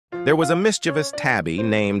There was a mischievous tabby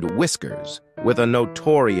named Whiskers with a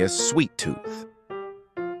notorious sweet tooth.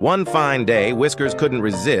 One fine day, Whiskers couldn't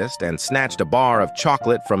resist and snatched a bar of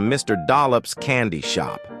chocolate from Mr. Dollop's candy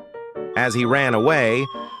shop. As he ran away,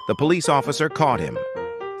 the police officer caught him.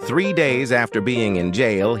 3 days after being in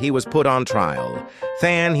jail, he was put on trial.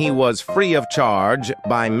 Then he was free of charge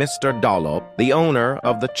by Mr. Dollop, the owner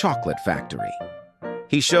of the chocolate factory.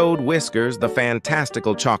 He showed Whiskers the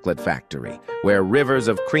fantastical chocolate factory, where rivers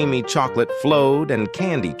of creamy chocolate flowed and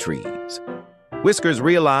candy trees. Whiskers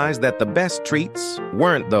realized that the best treats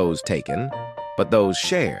weren't those taken, but those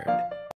shared.